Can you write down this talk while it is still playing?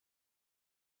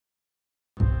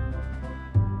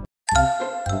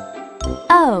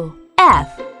O,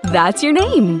 F. That's your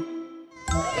name.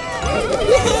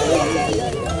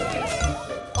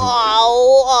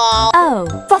 O,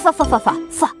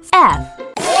 F.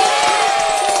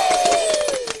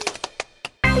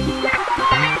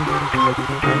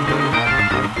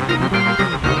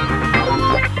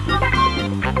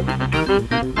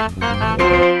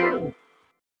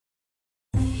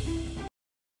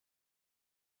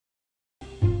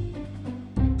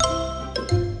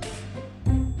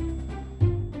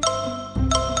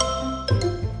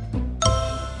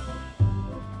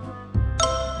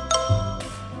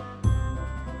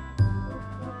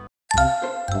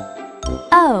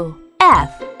 O,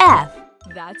 F, F.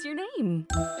 That's your name.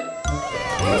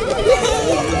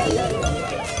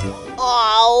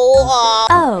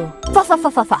 O,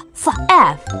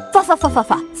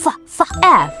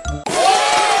 F.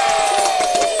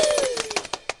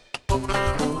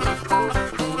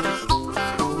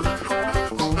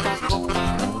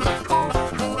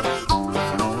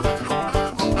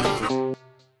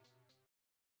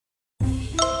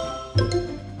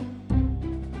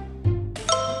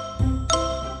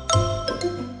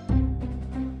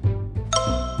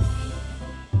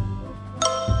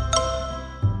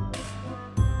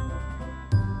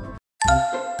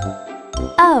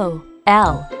 O,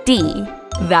 L, D.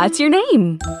 That's your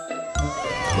name.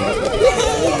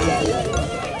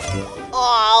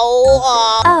 O,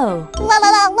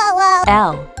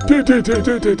 L,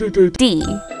 D.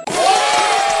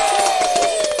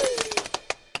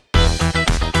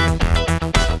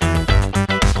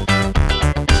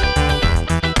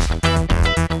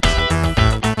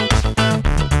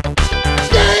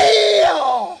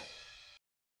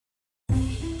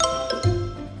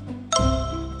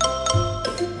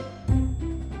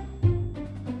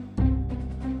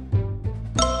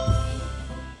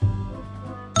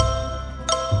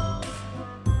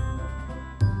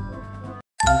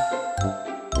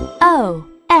 O,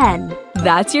 N.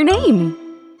 That's your name.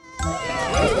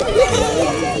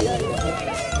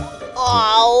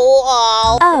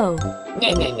 O,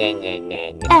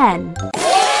 N.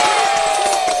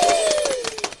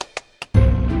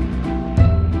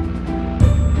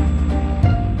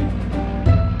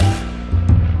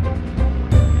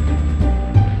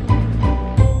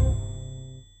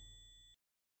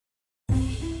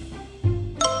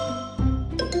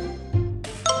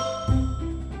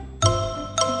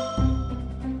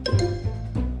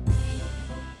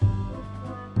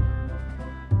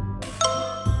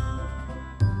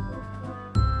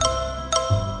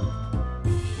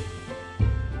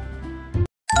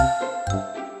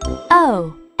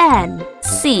 O, N,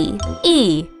 C,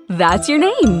 E. That's your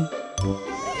name.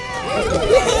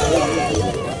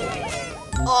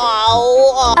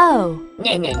 O,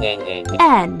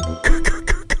 N,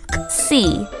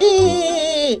 C,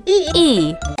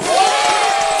 E.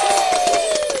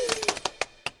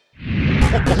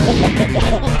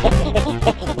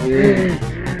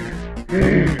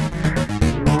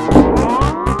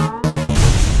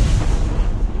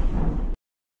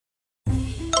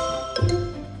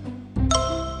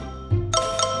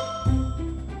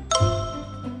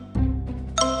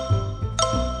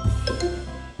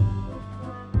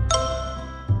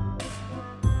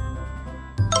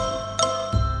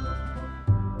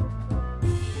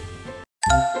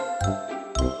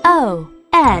 O,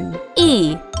 N,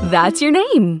 E. That's your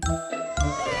name.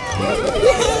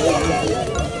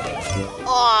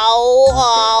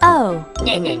 O,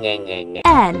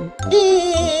 N,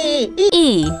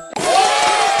 E.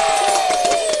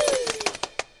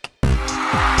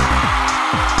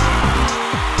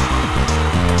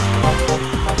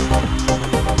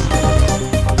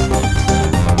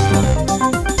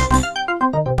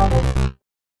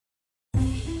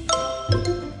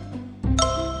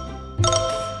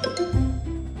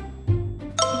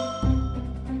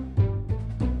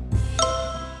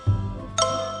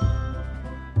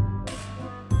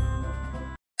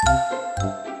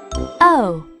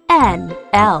 O, N,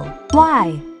 L,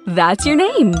 Y. That's your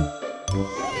name.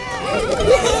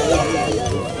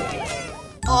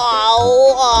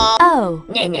 O,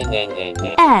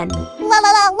 N,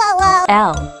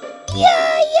 L,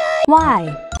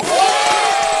 Y.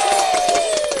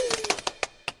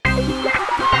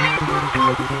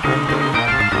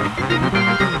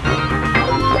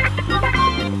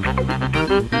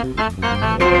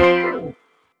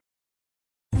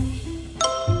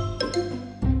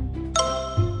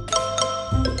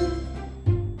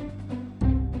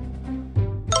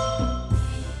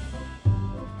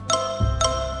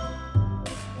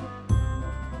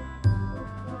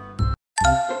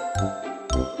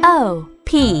 O,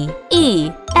 P,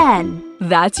 E, N.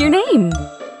 That's your name.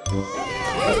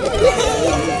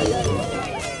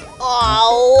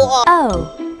 O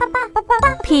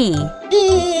P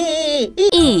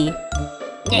E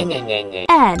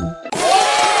N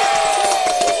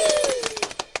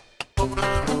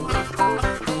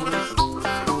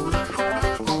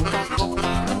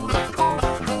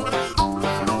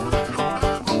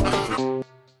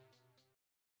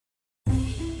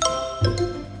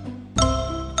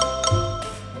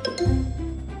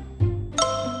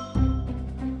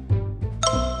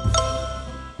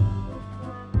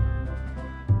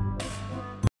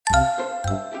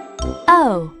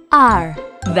O R.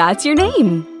 That's your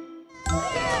name.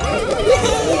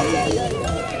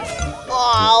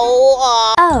 O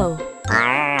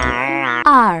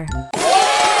R.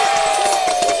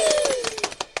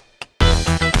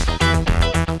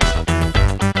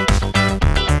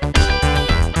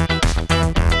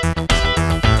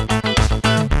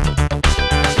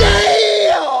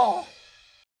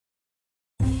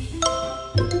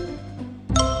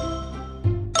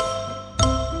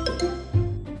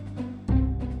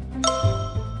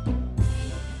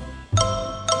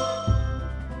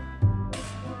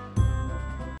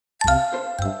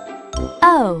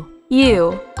 O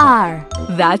U R.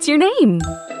 That's your name.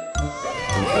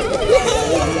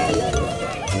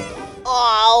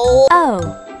 O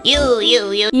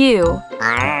U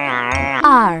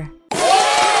R.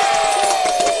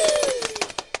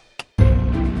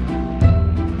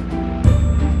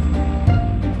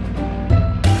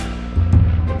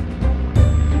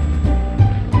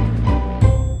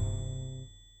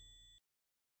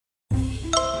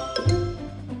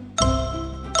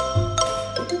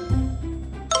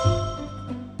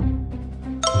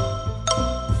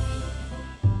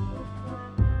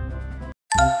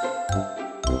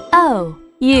 O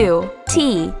U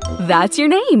T. That's your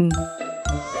name.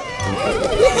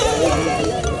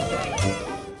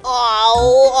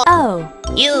 O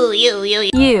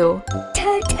U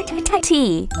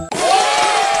T.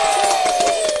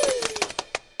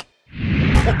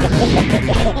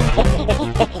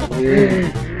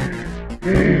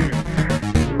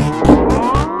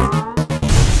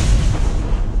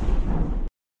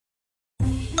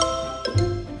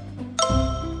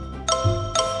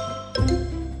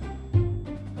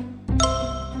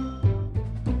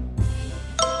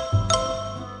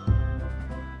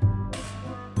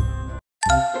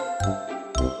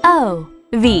 O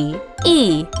V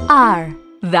E R.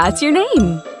 That's your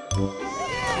name.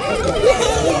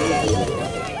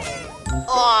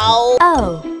 O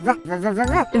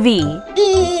V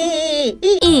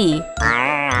E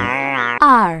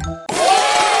R.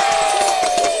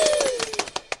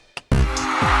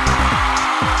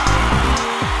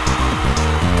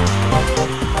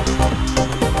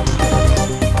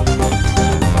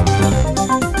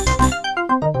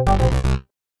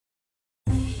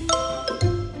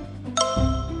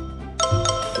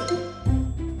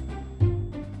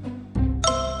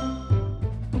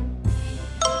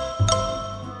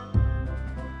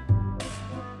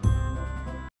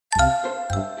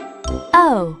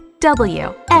 O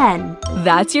W N.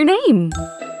 That's your name.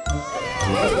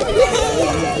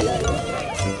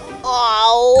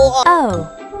 O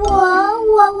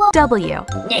W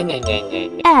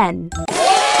N.